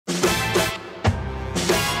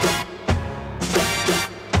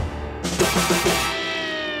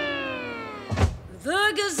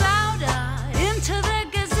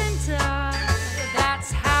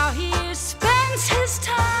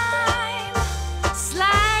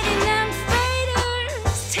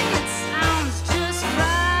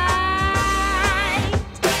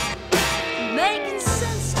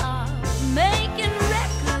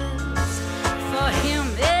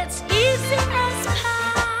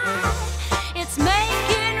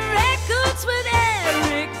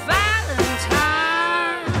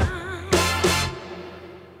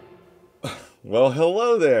Well,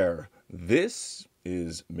 hello there. This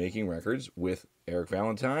is Making Records with Eric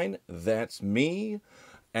Valentine. That's me,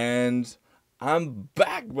 and I'm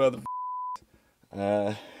back, mother.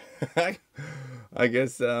 Uh, I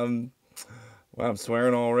guess well, I'm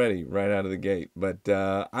swearing already right out of the gate, but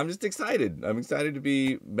I'm just excited. I'm excited to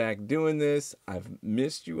be back doing this. I've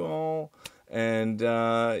missed you all, and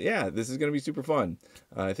yeah, this is going to be super fun.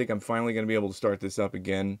 I think I'm finally going to be able to start this up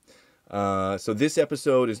again. So this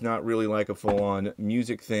episode is not really like a full-on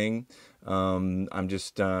music thing. I'm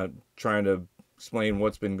just trying to explain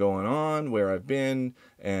what's been going on, where I've been,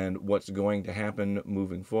 and what's going to happen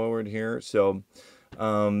moving forward here. So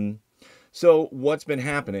what's been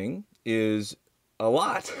happening is a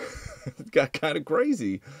lot. It got kind of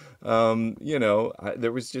crazy.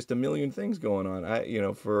 There was just a million things going on.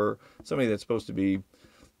 For somebody that's supposed to be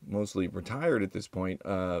mostly retired at this point,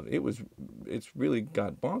 it's really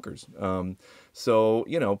got bonkers.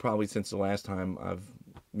 Probably since the last time I've,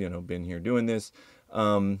 been here doing this,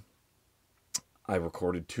 I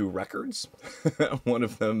recorded 2 records. One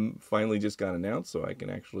of them finally just got announced, so I can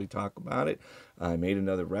actually talk about it. I made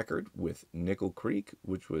another record with Nickel Creek,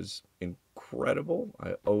 which was incredible.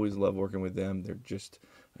 I always love working with them. They're just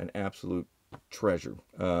an absolute treasure.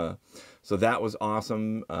 So that was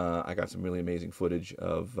awesome. I got some really amazing footage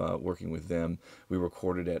of working with them. We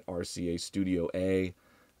recorded at RCA Studio A.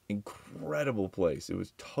 Incredible place. It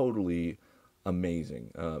was totally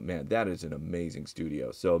amazing. Man, that is an amazing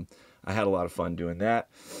studio. So I had a lot of fun doing that.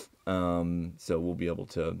 So we'll be able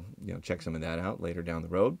to check some of that out later down the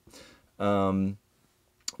road.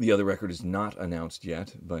 The other record is not announced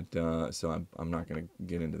yet, but so I'm not going to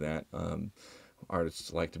get into that.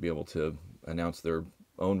 Artists like to be able to announce their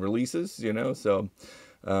own releases, so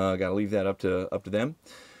got to leave that up to them.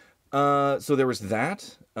 So there was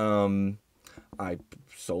that. I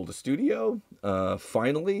sold a studio.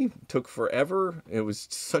 Finally, took forever. It was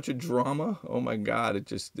such a drama. Oh my God,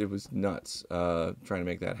 it was nuts trying to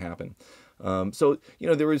make that happen.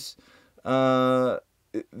 There was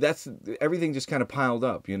that's everything just kind of piled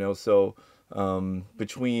up, So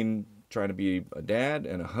between trying to be a dad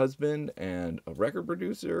and a husband and a record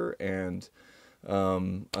producer and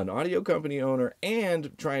an audio company owner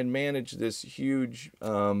and try and manage this huge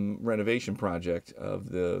renovation project of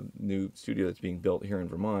the new studio that's being built here in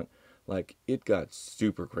Vermont, like it got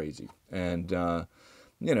super crazy. And, I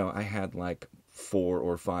had like 4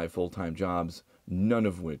 or 5 full-time jobs, none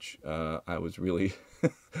of which I was really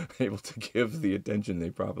able to give the attention they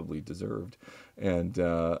probably deserved. And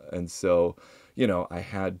so, I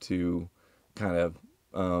had to kind of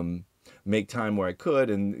make time where I could,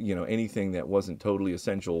 and anything that wasn't totally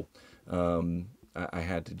essential, I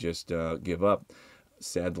had to just give up.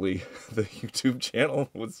 Sadly, the YouTube channel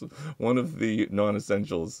was one of the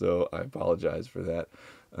non-essentials, so I apologize for that.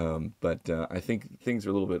 But I think things are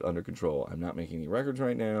a little bit under control. I'm not making any records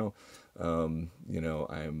right now. I'm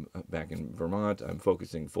back in Vermont. I'm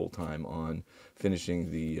focusing full time on finishing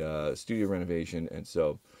the studio renovation, and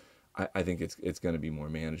so I think it's going to be more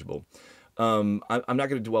manageable. I'm not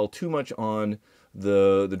going to dwell too much on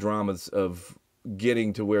the dramas of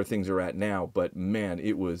getting to where things are at now, but man,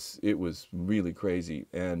 it was really crazy.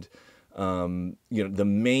 And the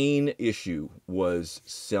main issue was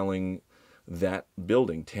selling that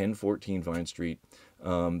building, 1014 Vine Street,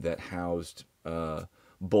 that housed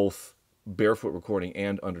both Barefoot Recording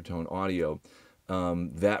and Undertone Audio.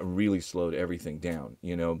 That really slowed everything down.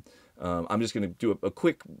 I'm just going to do a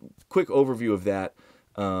quick overview of that.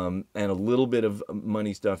 And a little bit of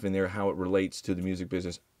money stuff in there, how it relates to the music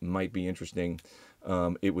business might be interesting.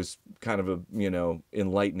 It was kind of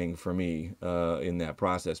enlightening for me in that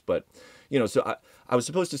process. But, so I was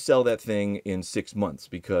supposed to sell that thing in 6 months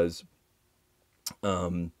because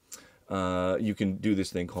you can do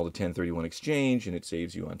this thing called a 1031 exchange, and it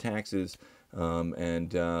saves you on taxes.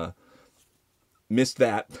 Missed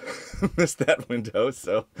that window,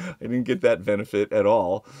 so I didn't get that benefit at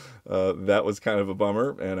all. That was kind of a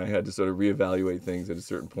bummer, and I had to sort of reevaluate things at a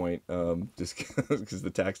certain point, just because the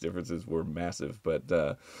tax differences were massive.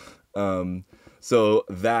 But so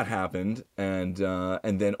that happened, and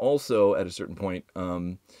then also at a certain point,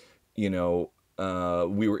 we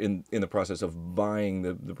were in the process of buying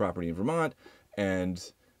the property in Vermont,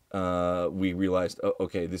 and we realized,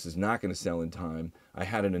 okay, this is not going to sell in time. I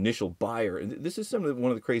had an initial buyer. This is one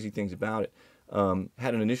of the crazy things about it.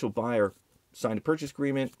 Had an initial buyer, signed a purchase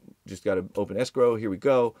agreement, just got to open escrow. Here we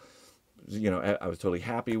go. I was totally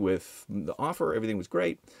happy with the offer. Everything was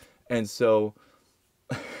great. And so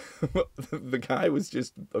the guy was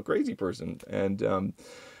just a crazy person.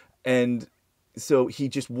 And so he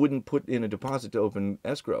just wouldn't put in a deposit to open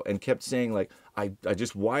escrow and kept saying like, I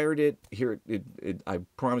just wired it here. I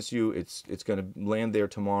promise you it's going to land there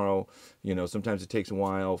tomorrow. You know, sometimes it takes a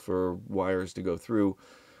while for wires to go through.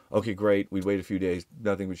 Okay, great. We'd wait a few days.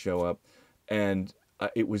 Nothing would show up. And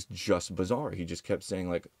it was just bizarre. He just kept saying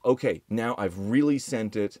like, okay, now I've really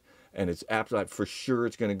sent it and it's for sure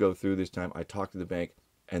it's going to go through this time. I talked to the bank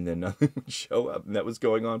and then nothing would show up. And that was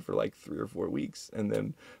going on for like 3 or 4 weeks. And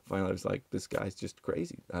then finally I was like, this guy's just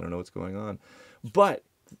crazy. I don't know what's going on. But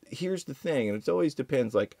here's the thing, and it always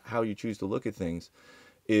depends like how you choose to look at things,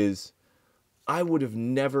 is I would have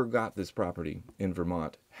never got this property in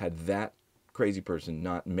Vermont had that crazy person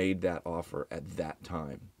not made that offer at that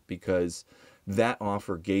time, because that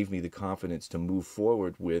offer gave me the confidence to move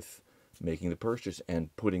forward with making the purchase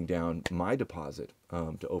and putting down my deposit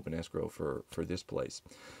to open escrow for this place.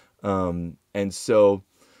 And so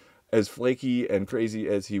as flaky and crazy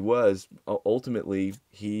as he was, ultimately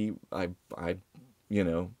I you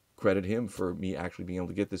know, credit him for me actually being able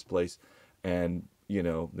to get this place. And, you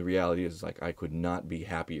know, the reality is like, I could not be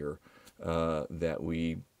happier that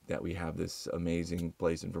we have this amazing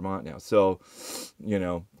place in Vermont now. So, you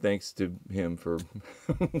know, thanks to him for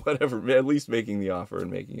whatever, at least making the offer and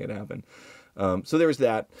making it happen. So there was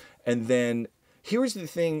that. And then here's the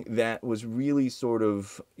thing that was really sort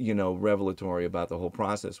of, you know, revelatory about the whole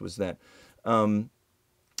process was that, you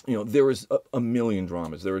know, there was a million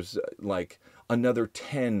dramas. There was like another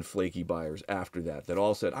 10 flaky buyers after that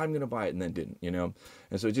all said, I'm going to buy it, and then didn't, you know?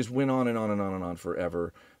 And so it just went on and on and on and on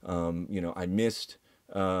forever. You know, I missed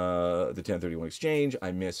the 1031 exchange.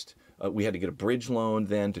 I missed, we had to get a bridge loan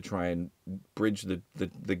then to try and bridge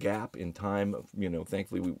the gap in time. You know,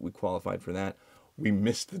 thankfully we qualified for that. We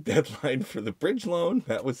missed the deadline for the bridge loan.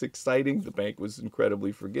 That was exciting. The bank was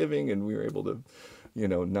incredibly forgiving, and we were able to, you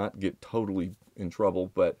know, not get totally in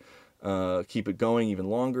trouble, but keep it going even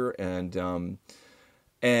longer.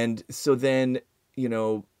 And so then, you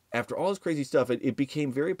know, after all this crazy stuff, it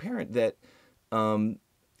became very apparent that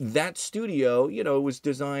that studio, you know, was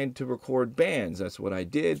designed to record bands. That's what I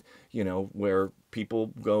did, you know, where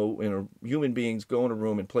people human beings go in a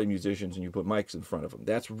room and play musicians, and you put mics in front of them.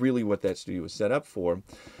 That's really what that studio was set up for.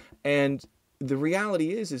 And the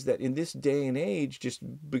reality is that in this day and age, just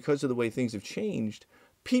because of the way things have changed,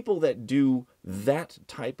 people that do that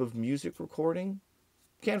type of music recording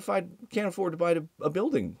can't afford to buy a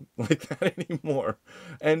building like that anymore.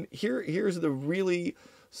 And here's the really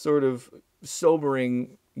sort of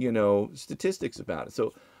sobering, you know, statistics about it.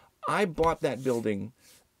 So I bought that building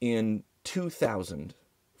in 2000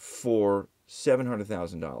 for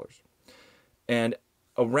 $700,000. And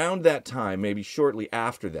around that time, maybe shortly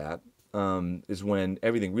after that, is when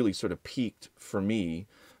everything really sort of peaked for me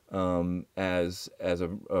as a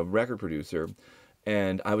record producer.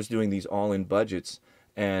 And I was doing these all-in budgets,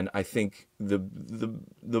 and I think the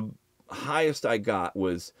highest I got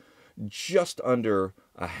was just under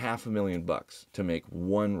 $500,000 to make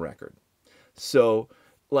one record. So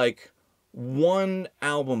like one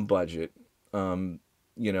album budget, you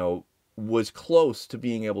know, was close to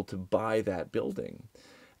being able to buy that building.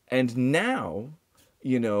 And now,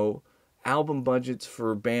 you know, album budgets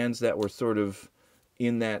for bands that were sort of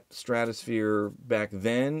in that stratosphere back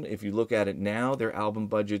then, if you look at it now, their album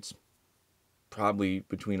budgets probably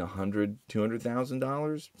between $100,000,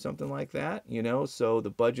 $200,000, something like that, you know? So the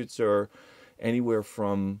budgets are anywhere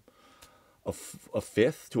from a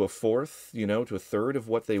fifth to a fourth, you know, to a third of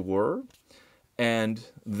what they were. And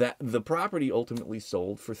that the property ultimately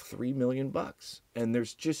sold for $3 million. And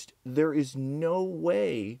there is no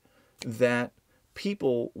way that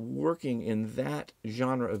people working in that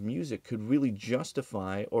genre of music could really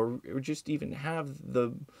justify or just even have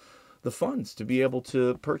the funds to be able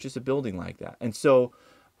to purchase a building like that. And so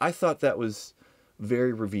I thought that was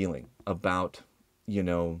very revealing about, you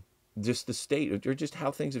know, just the state or just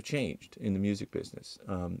how things have changed in the music business.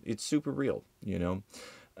 It's super real, you know,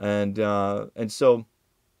 and so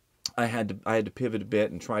I had to pivot a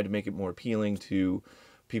bit and try to make it more appealing to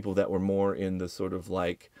people that were more in the sort of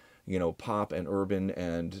like, you know, pop and urban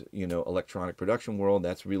and, you know, electronic production world.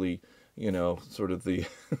 That's really, you know, sort of the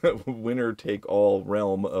winner take all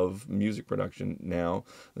realm of music production now.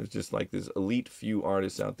 There's just like this elite few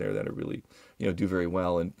artists out there that are really, you know, do very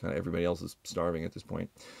well, and kind of everybody else is starving at this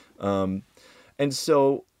point. And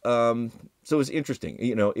so it's interesting,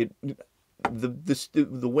 you know,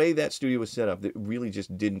 the way that studio was set up, it really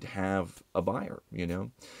just didn't have a buyer, you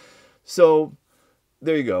know. So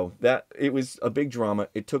there you go. That it was a big drama.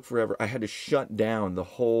 It took forever. I had to shut down the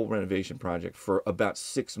whole renovation project for about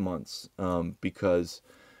 6 months because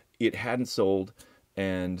it hadn't sold,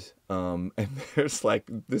 And there's like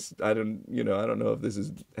this, I don't know if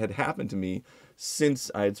this had happened to me since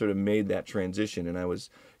I had sort of made that transition, and I was,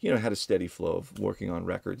 had a steady flow of working on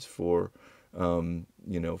records for,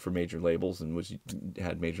 for major labels, and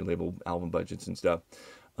had major label album budgets and stuff.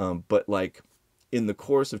 But like in the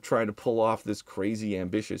course of trying to pull off this crazy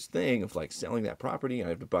ambitious thing of like selling that property, I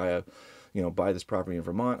have to buy this property in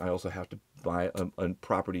Vermont. I also have to buy a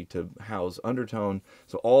property to house Undertone.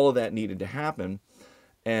 So all of that needed to happen.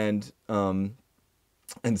 And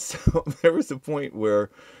so there was a point where,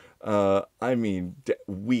 I mean,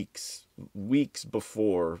 weeks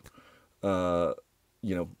before, you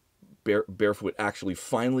know, Barefoot actually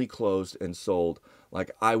finally closed and sold,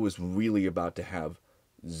 like I was really about to have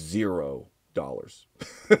 $0.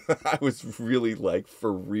 I was really like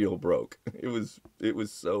for real broke. It was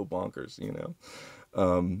so bonkers,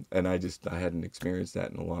 and I hadn't experienced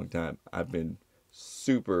that in a long time. I've been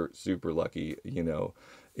super, super lucky,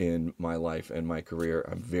 in my life and my career.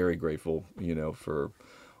 I'm very grateful, for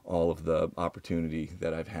all of the opportunity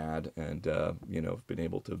that I've had, and, been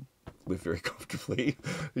able to live very comfortably.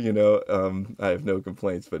 I have no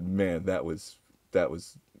complaints, but man, that was,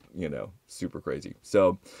 super crazy.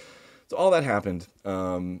 So all that happened.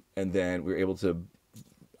 And then we were able to,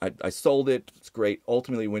 I sold it. It's great.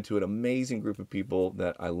 Ultimately went to an amazing group of people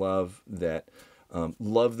that I love, that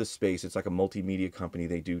love the space. It's like a multimedia company.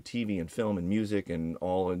 They do TV and film and music and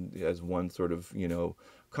all as one sort of,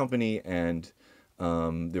 company. And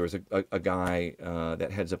there was a guy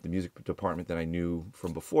that heads up the music department that I knew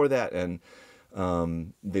from before that. And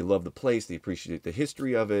they love the place. They appreciate the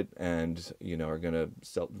history of it, and, are going to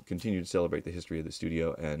continue to celebrate the history of the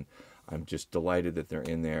studio. And I'm just delighted that they're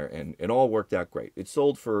in there, and it all worked out great. It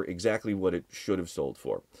sold for exactly what it should have sold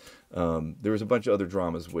for. There was a bunch of other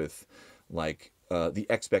dramas with, like, the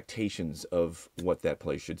expectations of what that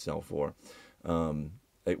place should sell for.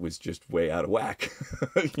 It was just way out of whack,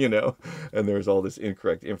 and there was all this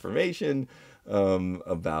incorrect information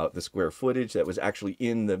about the square footage that was actually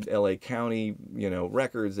in the LA County,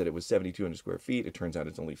 records, that it was 7,200 square feet. It turns out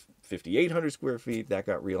it's only 5,800 square feet. That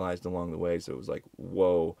got realized along the way. So it was like,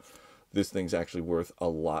 whoa, this thing's actually worth a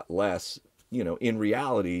lot less, in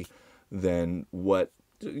reality, than what,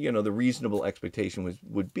 the reasonable expectation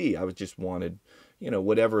would be. I was just wanted,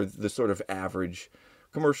 whatever the sort of average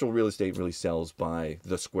commercial real estate really sells by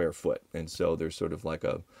the square foot. And so there's sort of like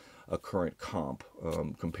a current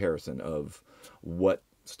comparison of what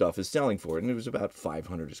stuff is selling for. And it was about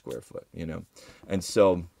 500 a square foot, And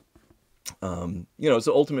so, so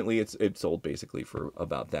ultimately it sold basically for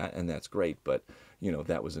about that, and that's great. But,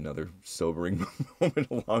 that was another sobering moment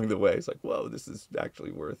along the way. It's like, whoa, this is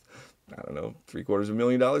actually worth, I don't know,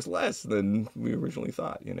 $750,000 less than we originally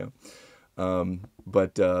thought,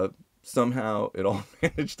 But somehow it all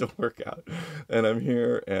managed to work out, and I'm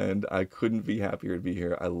here, and I couldn't be happier to be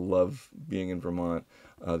here. I love being in Vermont.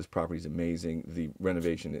 This property is amazing. The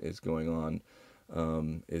renovation is going on,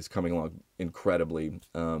 is coming along incredibly.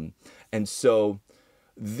 And so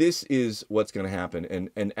this is what's going to happen.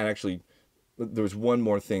 And actually, there was one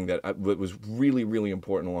more thing that was really, really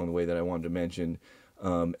important along the way that I wanted to mention.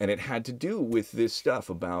 And it had to do with this stuff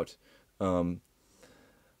about, I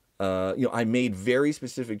made very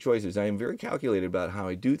specific choices. I am very calculated about how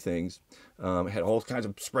I do things. I had all kinds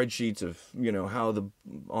of spreadsheets of, how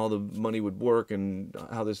all the money would work and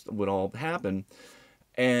how this would all happen.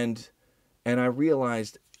 And I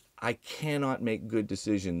realized I cannot make good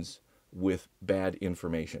decisions with bad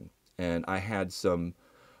information. And I had some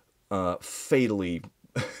fatally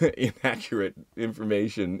inaccurate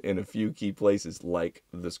information in a few key places, like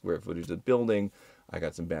the square footage of the building. I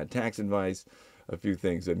got some bad tax advice, a few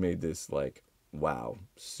things that made this like, wow,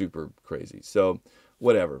 super crazy. So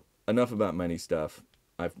whatever, enough about money stuff.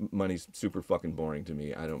 Money's super fucking boring to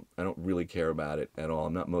me. I don't really care about it at all.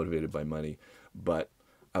 I'm not motivated by money, but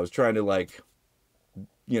I was trying to like,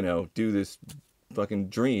 do this fucking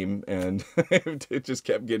dream, and it just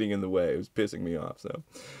kept getting in the way. It was pissing me off. So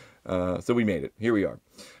we made it. Here we are.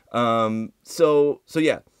 So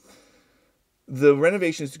yeah. The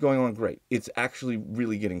renovation is going on great. It's actually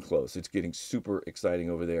really getting close. It's getting super exciting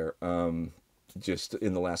over there. Just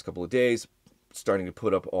in the last couple of days, starting to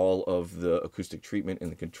put up all of the acoustic treatment in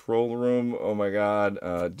the control room. Oh my God.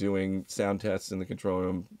 Doing sound tests in the control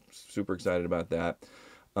room. Super excited about that.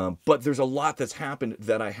 But there's a lot that's happened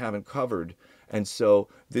that I haven't covered. And so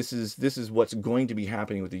this is what's going to be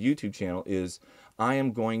happening with the YouTube channel. Is I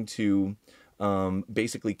am going to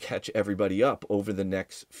basically catch everybody up over the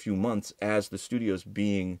next few months as the studio's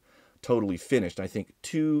being totally finished. I think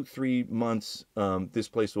 2-3 months, this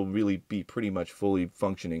place will really be pretty much fully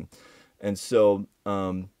functioning. And so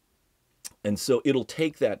And so it'll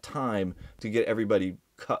take that time to get everybody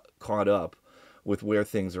caught up with where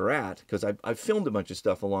things are at, because I've filmed a bunch of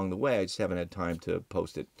stuff along the way. I just haven't had time to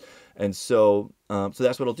post it. And so so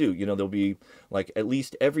that's what I'll do. There'll be, like, at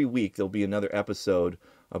least every week there'll be another episode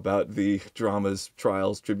about the dramas,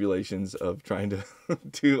 trials, tribulations of trying to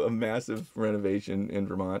do a massive renovation in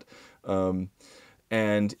Vermont.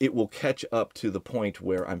 And it will catch up to the point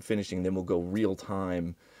where I'm finishing. Then we'll go real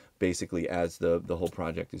time, basically, as the whole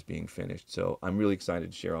project is being finished. So I'm really excited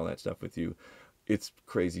to share all that stuff with you. It's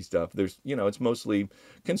crazy stuff. There's, it's mostly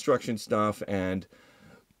construction stuff, and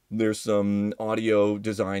there's some audio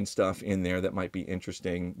design stuff in there that might be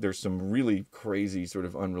interesting. There's some really crazy sort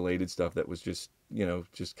of unrelated stuff that was just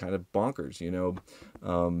kind of bonkers,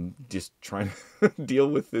 just trying to deal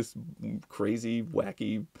with this crazy,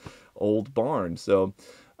 wacky old barn. So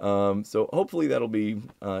hopefully that'll be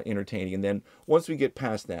entertaining. And then once we get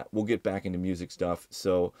past that, we'll get back into music stuff.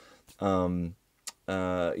 So,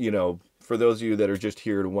 for those of you that are just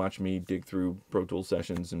here to watch me dig through Pro Tools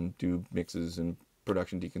sessions and do mixes and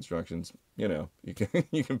production deconstructions, you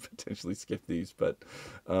can potentially skip these, but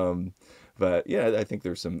yeah, I think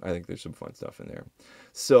there's some fun stuff in there.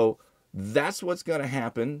 So that's what's going to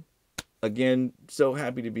happen. Again, so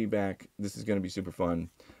happy to be back. This is going to be super fun,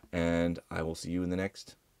 and I will see you in the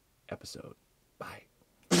next episode. Bye.